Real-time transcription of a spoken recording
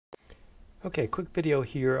Okay, quick video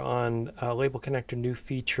here on Label Connector new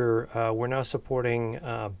feature. We're now supporting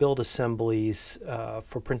build assemblies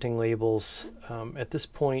for printing labels. At this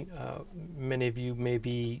point, many of you may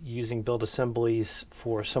be using build assemblies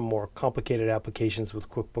for some more complicated applications with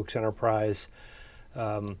QuickBooks Enterprise.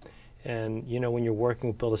 And you know, when you're working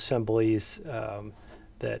with build assemblies,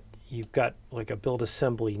 that you've got like a build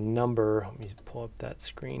assembly number. Let me pull up that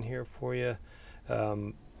screen here for you.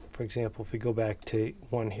 For example, if we go back to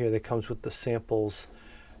one here that comes with the samples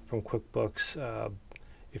from QuickBooks,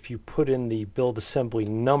 if you put in the build assembly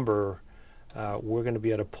number, we're going to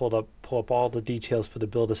be able to pull up all the details for the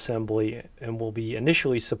build assembly, and we'll be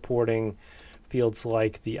initially supporting fields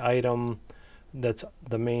like the item, that's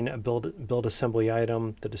the main build assembly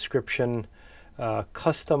item, the description,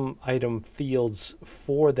 custom item fields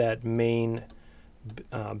for that main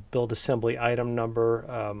build assembly item number,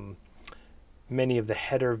 many of the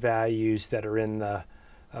header values that are in the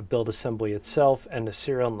build assembly itself, and the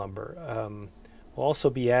serial number. We'll also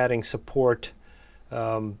be adding support,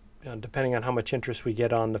 depending on how much interest we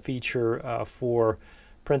get on the feature, for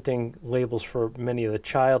printing labels for many of the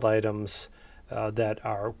child items that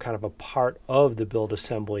are kind of a part of the build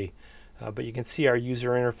assembly. But you can see our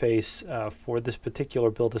user interface for this particular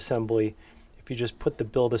build assembly. If you just put the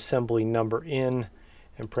build assembly number in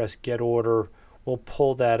and press get order, we'll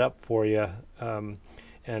pull that up for you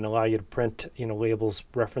and allow you to print, labels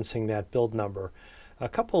referencing that build number. A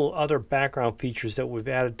couple other background features that we've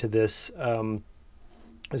added to this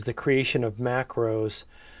is the creation of macros.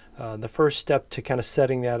 The first step to kind of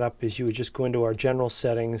setting that up is you would just go into our general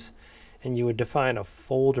settings and you would define a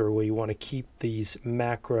folder where you want to keep these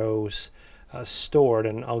macros stored,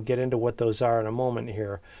 and I'll get into what those are in a moment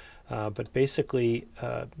here. But basically,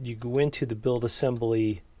 you go into the build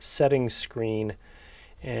assembly settings screen,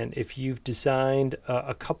 and if you've designed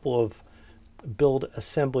a couple of build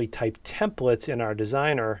assembly type templates in our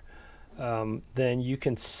designer, then you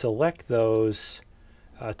can select those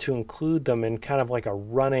to include them in kind of like a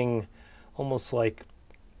running, almost like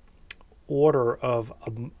order of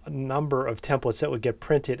a number of templates that would get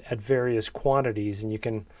printed at various quantities, and you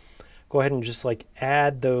can go ahead and just like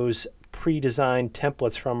add those pre-designed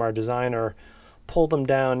templates from our designer, pull them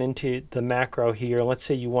down into the macro here. Let's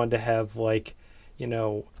say you wanted to have like,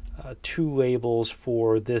 2 labels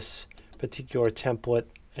for this particular template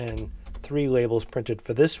and 3 labels printed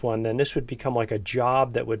for this one. Then this would become like a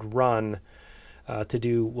job that would run to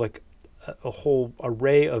do like a whole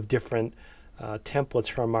array of different templates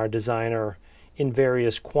from our designer in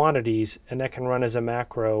various quantities, and that can run as a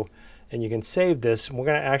macro. And you can save this. We're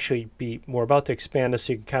going to we're about to expand this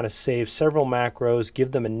so you can kind of save several macros,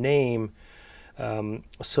 give them a name,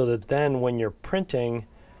 so that then when you're printing,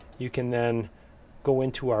 you can then go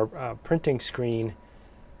into our printing screen,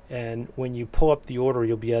 and when you pull up the order,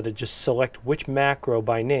 you'll be able to just select which macro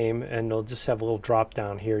by name, and they'll just have a little drop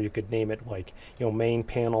down here. You could name it like, main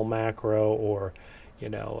panel macro, or,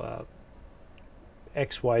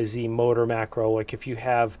 XYZ motor macro. Like if you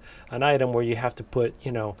have an item where you have to put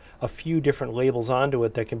a few different labels onto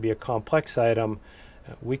it that can be a complex item,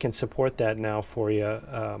 we can support that now for you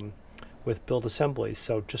with build assemblies.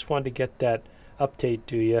 So just wanted to get that update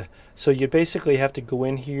to you. So you basically have to go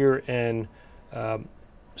in here and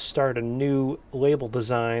start a new label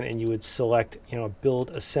design, and you would select a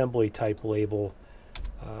build assembly type label,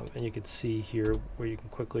 and you can see here where you can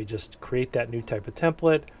quickly just create that new type of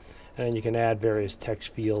template. And then you can add various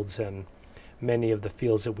text fields, and many of the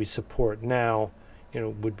fields that we support now,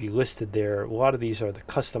 would be listed there. A lot of these are the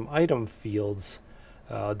custom item fields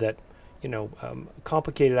that,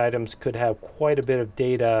 complicated items could have quite a bit of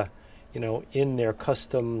data, in their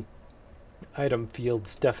custom item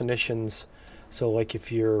fields definitions. So like if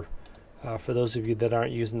you're, for those of you that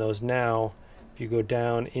aren't using those now, if you go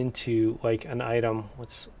down into like an item,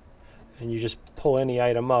 and you just pull any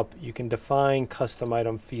item up, you can define custom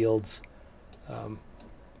item fields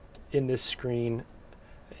in this screen,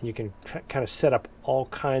 and you can kind of set up all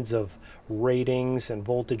kinds of ratings and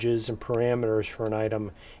voltages and parameters for an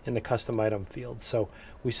item in the custom item field. So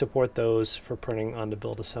we support those for printing on the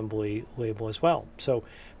build assembly label as well. So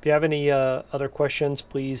if you have any other questions,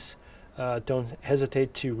 please don't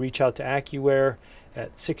hesitate to reach out to AccuWare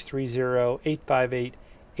at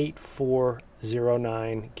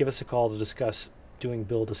 630-858-8409. Give us a call to discuss doing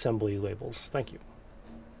build assembly labels. Thank you.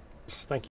 Thank you.